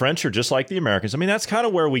them. The French are just like the Americans. I mean, that's kind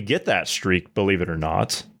of where we get that streak, believe it or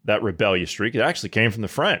not, that rebellious streak. It actually came from the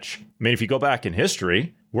French. I mean, if you go back in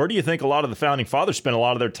history, where do you think a lot of the founding fathers spent a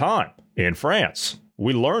lot of their time? In France.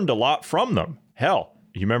 We learned a lot from them. Hell,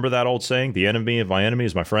 you remember that old saying, the enemy of my enemy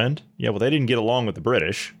is my friend? Yeah, well, they didn't get along with the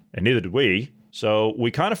British, and neither did we. So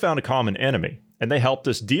we kind of found a common enemy, and they helped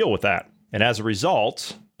us deal with that. And as a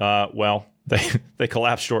result, they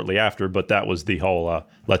collapsed shortly after, but that was the whole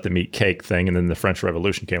let them eat cake thing, and then the French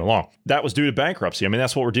Revolution came along. That was due to bankruptcy. I mean,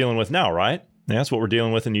 that's what we're dealing with now, right? And that's what we're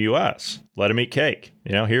dealing with in the U.S. Let them eat cake.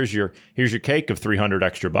 You know, here's your cake of $300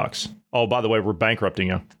 extra. Oh, by the way, we're bankrupting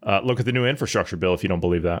you. Look at the new infrastructure bill if you don't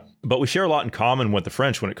believe that. But we share a lot in common with the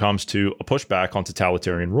French when it comes to a pushback on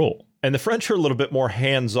totalitarian rule. And the French are a little bit more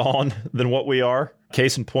hands-on than what we are.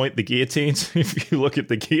 Case in point, the guillotines. If you look at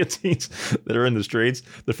the guillotines that are in the streets,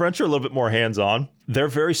 the French are a little bit more hands-on. They're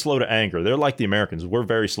very slow to anger. They're like the Americans. We're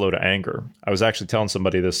very slow to anger. I was actually telling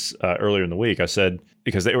somebody this earlier in the week. I said,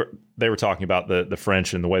 because they were talking about the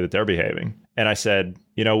French and the way that they're behaving. And I said,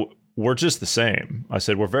 you know, we're just the same. I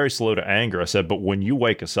said, we're very slow to anger. I said, but when you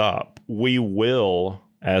wake us up, we will,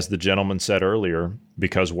 as the gentleman said earlier,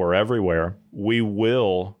 because we're everywhere, we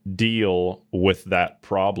will deal with that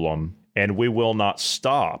problem, and we will not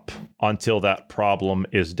stop until that problem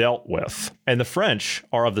is dealt with. And the French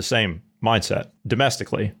are of the same mindset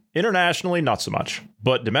domestically. Internationally, not so much.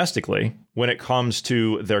 But domestically, when it comes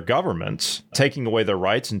to their governments taking away their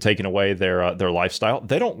rights and taking away their lifestyle,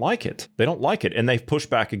 they don't like it. They don't like it, and they've pushed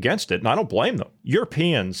back against it, and I don't blame them.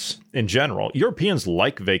 Europeans, in general, Europeans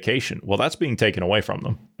like vacation. Well, that's being taken away from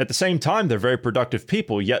them. At the same time, they're very productive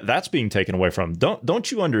people, yet that's being taken away from them.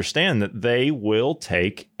 Don't you understand that they will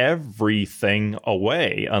take everything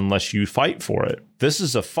away unless you fight for it? This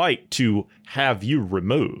is a fight to have you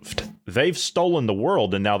removed. They've stolen the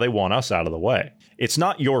world, and now they want us out of the way. It's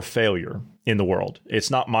not your failure in the world.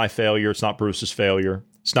 It's not my failure. It's not Bruce's failure.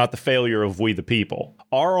 It's not the failure of we the people.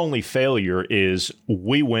 Our only failure is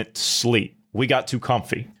we went to sleep. We got too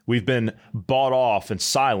comfy. We've been bought off and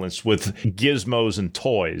silenced with gizmos and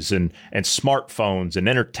toys and smartphones and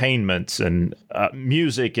entertainment and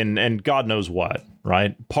music and God knows what,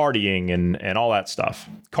 right? Partying and all that stuff.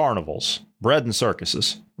 Carnivals, bread and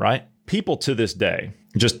circuses, right? People to this day,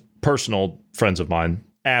 just personal friends of mine,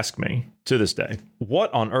 ask me to this day,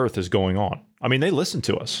 what on earth is going on? I mean, they listen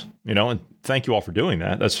to us, you know, and thank you all for doing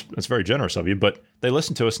that. That's very generous of you. But they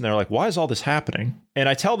listen to us and they're like, why is all this happening? And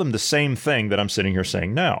I tell them the same thing that I'm sitting here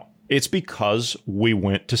saying now. It's because we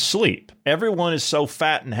went to sleep. Everyone is so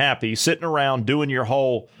fat and happy sitting around doing your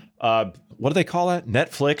whole, what do they call that?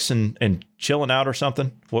 Netflix and chilling out or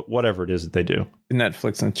something? Whatever it is that they do.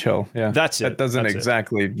 Netflix and chill. Yeah. That's it. That doesn't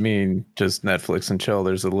exactly mean just Netflix and chill.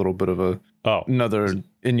 There's a little bit of another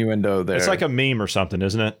innuendo there. It's like a meme or something,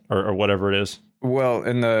 isn't it? Or whatever it is. Well,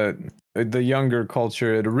 in the younger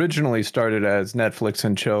culture, it originally started as Netflix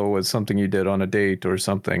and chill was something you did on a date or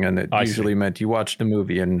something, and it usually meant you watched a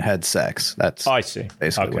movie and had sex. That's I see.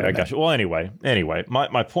 Basically, okay, I got you. Well, anyway,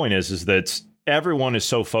 my point is that everyone is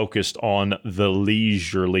so focused on the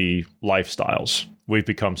leisurely lifestyles. We've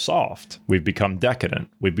become soft. We've become decadent.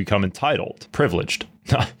 We've become entitled, privileged.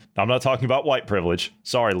 I'm not talking about white privilege.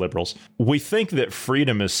 Sorry, liberals. We think that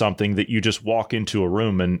freedom is something that you just walk into a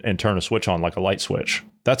room and turn a switch on like a light switch.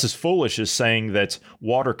 That's as foolish as saying that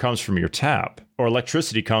water comes from your tap or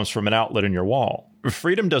electricity comes from an outlet in your wall.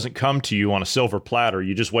 Freedom doesn't come to you on a silver platter.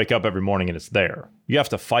 You just wake up every morning and it's there. You have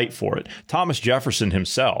to fight for it. Thomas Jefferson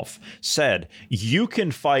himself said, you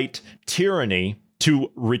can fight tyranny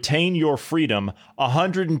to retain your freedom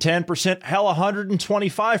 110%, hell,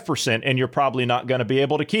 125%, and you're probably not going to be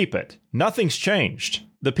able to keep it. Nothing's changed.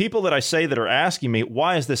 The people that I say that are asking me,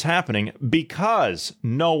 why is this happening? Because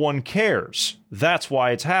no one cares. That's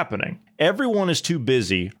why it's happening. Everyone is too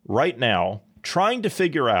busy right now trying to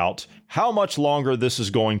figure out how much longer this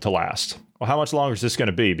is going to last. Well, how much longer is this going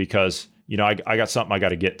to be? Because, you know, I got something I got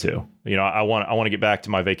to get to. You know, I want to get back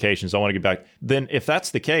to my vacations. I want to get back. Then if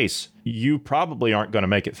that's the case, you probably aren't going to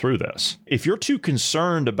make it through this. If you're too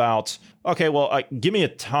concerned about, okay, well, give me a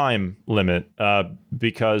time limit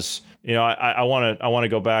because, you know, I want to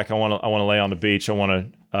go back. I want to lay on the beach. I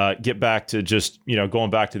want to get back to just, you know, going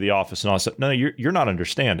back to the office and all that stuff. No, you're not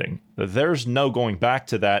understanding. There's no going back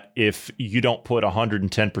to that if you don't put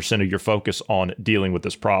 110% of your focus on dealing with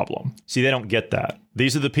this problem. See, they don't get that.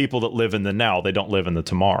 These are the people that live in the now. They don't live in the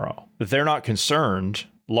tomorrow. They're not concerned,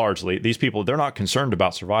 largely, these people, they're not concerned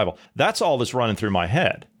about survival. That's all that's running through my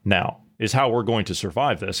head now, is how we're going to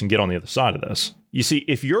survive this and get on the other side of this. You see,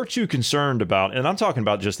 if you're too concerned about, and I'm talking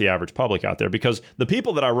about just the average public out there, because the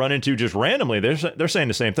people that I run into just randomly, they're saying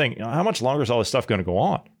the same thing. How much longer is all this stuff going to go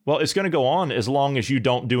on? Well, it's going to go on as long as you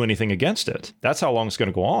don't do anything against it. That's how long it's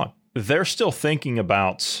going to go on. They're still thinking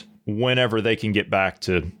about whenever they can get back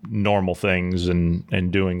to normal things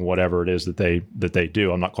and doing whatever it is that they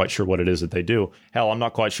do. I'm not quite sure what it is that they do. Hell, I'm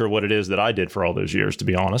not quite sure what it is that I did for all those years, to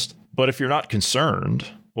be honest. But if you're not concerned,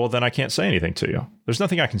 well, then I can't say anything to you. There's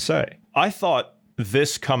nothing I can say. I thought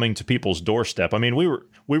this coming to people's doorstep, I mean, we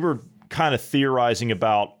were kind of theorizing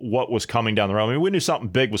about what was coming down the road. I mean, we knew something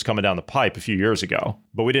big was coming down the pipe a few years ago,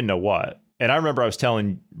 but we didn't know what. And I remember I was telling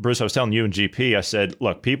you and GP, I said,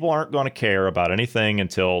 look, people aren't going to care about anything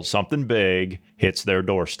until something big hits their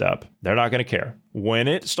doorstep. They're not going to care. When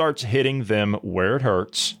it starts hitting them where it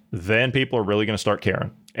hurts, then people are really going to start caring.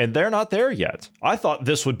 And they're not there yet. I thought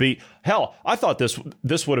this would be, I thought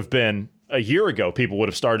this would have been a year ago. People would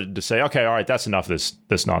have started to say, okay, all right, that's enough of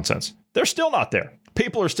this nonsense. They're still not there.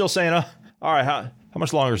 People are still saying, all right, how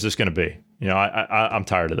much longer is this going to be? You know, I'm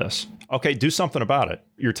tired of this. Okay, do something about it.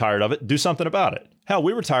 You're tired of it. Do something about it. Hell,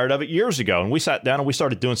 we were tired of it years ago, and we sat down and we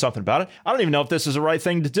started doing something about it. I don't even know if this is the right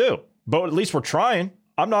thing to do, but at least we're trying.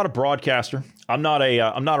 I'm not a broadcaster. I'm not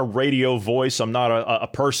a radio voice. I'm not a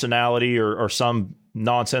personality or some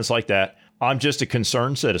nonsense like that. I'm just a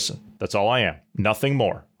concerned citizen. That's all I am. Nothing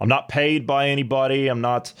more. I'm not paid by anybody. I'm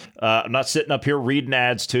not sitting up here reading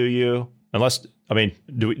ads to you. Unless, I mean,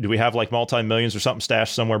 do we have like multi-millions or something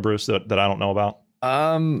stashed somewhere, Bruce, that I don't know about?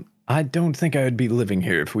 I don't think I would be living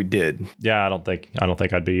here if we did. Yeah, I don't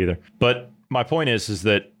think I'd be either. But my point is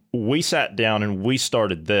that we sat down and we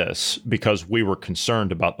started this because we were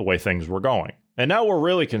concerned about the way things were going. And now we're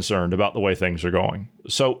really concerned about the way things are going.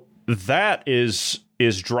 So that is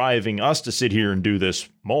driving us to sit here and do this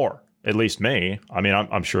more. At least me. I mean,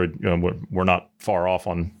 I'm sure we're not far off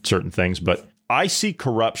on certain things, but I see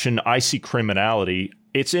corruption. I see criminality.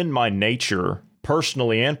 It's in my nature,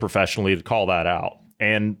 personally and professionally, to call that out.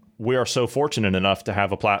 And we are so fortunate enough to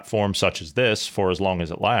have a platform such as this for as long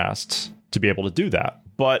as it lasts to be able to do that.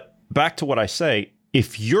 But back to what I say,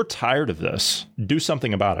 if you're tired of this, do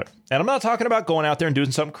something about it. And I'm not talking about going out there and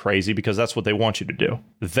doing something crazy, because that's what they want you to do.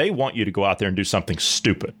 They want you to go out there and do something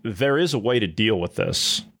stupid. There is a way to deal with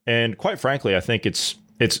this. And quite frankly, I think it's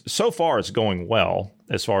so far it's going well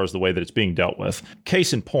as far as the way that it's being dealt with.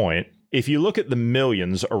 Case in point, if you look at the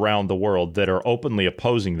millions around the world that are openly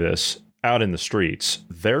opposing this out in the streets,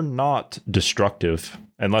 they're not destructive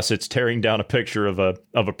unless it's tearing down a picture of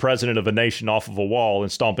a president of a nation off of a wall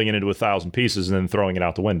and stomping it into 1,000 pieces and then throwing it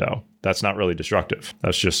out the window. That's not really destructive.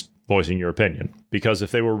 That's just voicing your opinion. Because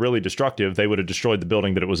if they were really destructive, they would have destroyed the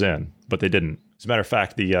building that it was in, but they didn't. As a matter of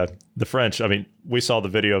fact, the French, I mean, we saw the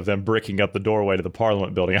video of them bricking up the doorway to the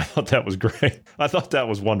Parliament building. I thought that was great. I thought that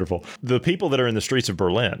was wonderful. The people that are in the streets of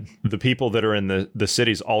Berlin, the people that are in the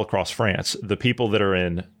cities all across France, the people that are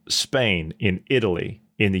in Spain, in Italy,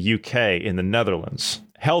 in the UK, in the Netherlands,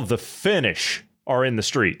 hell, the Finnish are in the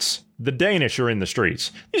streets. The Danish are in the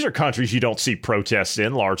streets. These are countries you don't see protests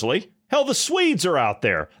in, largely. Hell, the Swedes are out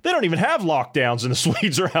there. They don't even have lockdowns, and the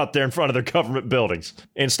Swedes are out there in front of their government buildings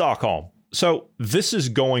in Stockholm. So this is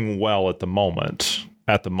going well at the moment.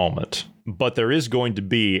 But there is going to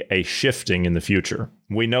be a shifting in the future.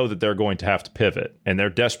 We know that they're going to have to pivot, and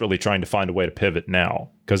they're desperately trying to find a way to pivot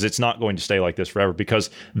now, because it's not going to stay like this forever,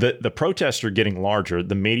 because the protests are getting larger.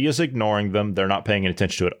 The media's ignoring them. They're not paying any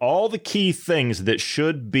attention to it. All the key things that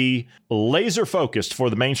should be laser focused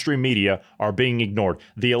for the mainstream media are being ignored.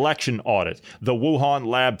 The election audit, the Wuhan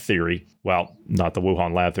lab theory, well, not the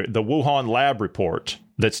Wuhan lab theory, the Wuhan lab report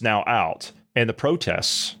that's now out, and the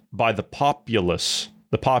protests by the populace,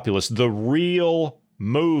 the real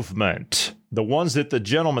movement, the ones that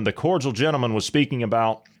the cordial gentleman was speaking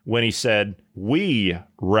about when he said, we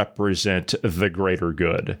represent the greater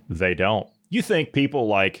good. They don't. You think people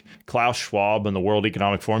like Klaus Schwab and the World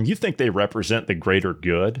Economic Forum, you think they represent the greater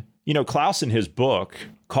good? You know, Klaus in his book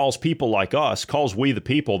calls people like us, calls we the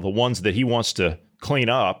people, the ones that he wants to clean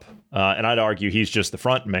up. And I'd argue he's just the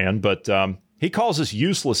front man, but he calls us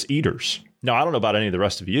useless eaters. Now, I don't know about any of the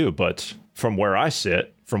rest of you, but from where I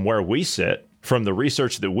sit, from where we sit, from the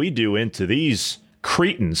research that we do into these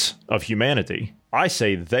cretins of humanity, I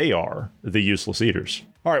say they are the useless eaters.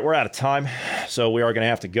 All right, we're out of time, so we are going to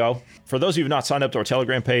have to go. For those of you who have not signed up to our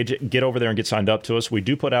Telegram page, get over there and get signed up to us. We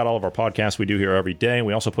do put out all of our podcasts we do here every day, and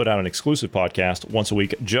we also put out an exclusive podcast once a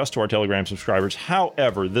week just to our Telegram subscribers.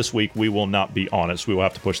 However, this week we will not be on it, so we will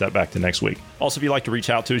have to push that back to next week. Also, if you'd like to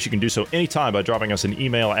reach out to us, you can do so anytime by dropping us an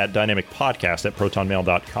email at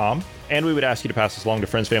dynamicpodcast@protonmail.com. And we would ask you to pass this along to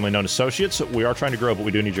friends, family, known associates. We are trying to grow, but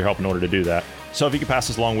we do need your help in order to do that. So if you could pass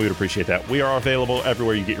this along, we would appreciate that. We are available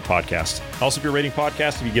everywhere you get your podcasts. Also, if you're rating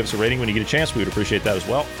podcasts, if you give us a rating when you get a chance, we would appreciate that as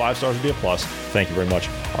well. 5 stars would be a plus. Thank you very much.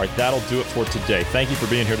 All right, that'll do it for today. Thank you for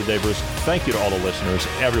being here today, Bruce. Thank you to all the listeners.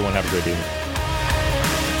 Everyone have a great evening.